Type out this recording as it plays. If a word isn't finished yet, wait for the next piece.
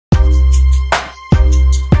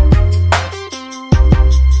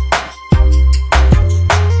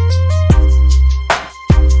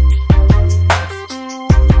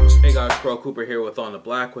Cooper here with On the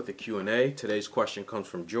Black with the Q&A. Today's question comes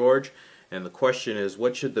from George, and the question is,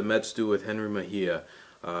 what should the Mets do with Jenrry Mejia?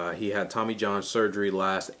 He had Tommy John surgery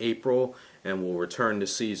last April and will return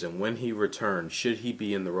this season. When he returns, should he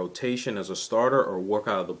be in the rotation as a starter or work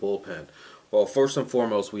out of the bullpen? Well, first and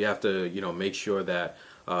foremost, we have to make sure that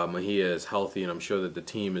Mejia is healthy, and I'm sure that the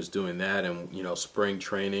team is doing that. And spring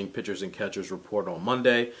training, pitchers and catchers report on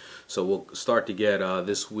Monday, so we'll start to get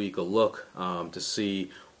this week a look to see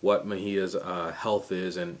what Mejia's health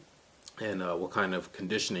is and what kind of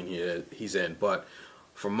conditioning he's in. But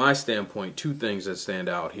from my standpoint, two things that stand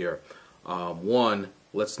out here. One,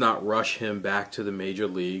 let's not rush him back to the major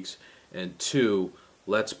leagues, and two,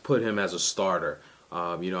 let's put him as a starter.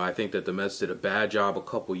 I think that the Mets did a bad job a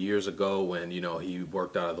couple years ago when, he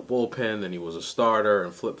worked out of the bullpen, then he was a starter,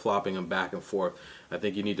 and flip-flopping him back and forth. I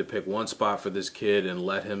think you need to pick one spot for this kid and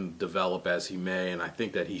let him develop as he may, and I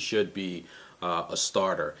think that he should be a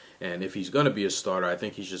starter. And if he's going to be a starter, I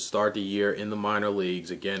think he should start the year in the minor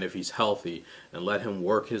leagues, again, if he's healthy, and let him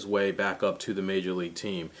work his way back up to the major league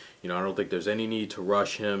team. I don't think there's any need to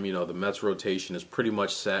rush him. The Mets rotation is pretty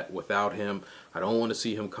much set without him. I don't want to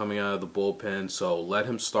see him coming out of the bullpen, so let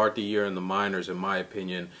him start the year in the minors, in my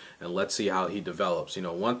opinion, and let's see how he develops.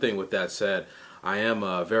 One thing with that said, I am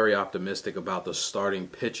very optimistic about the starting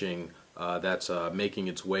pitching that's making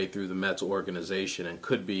its way through the Mets organization and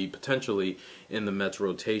could be potentially in the Mets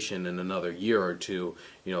rotation in another year or two.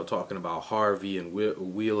 Talking about Harvey and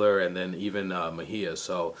Wheeler and then even Mejia.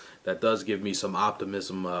 So that does give me some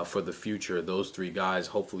optimism for the future. Those three guys,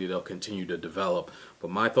 hopefully they'll continue to develop.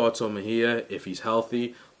 But my thoughts on Mejia, if he's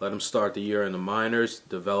healthy, let him start the year in the minors,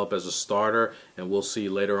 develop as a starter, and we'll see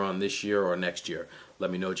later on this year or next year.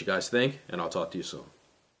 Let me know what you guys think, and I'll talk to you soon.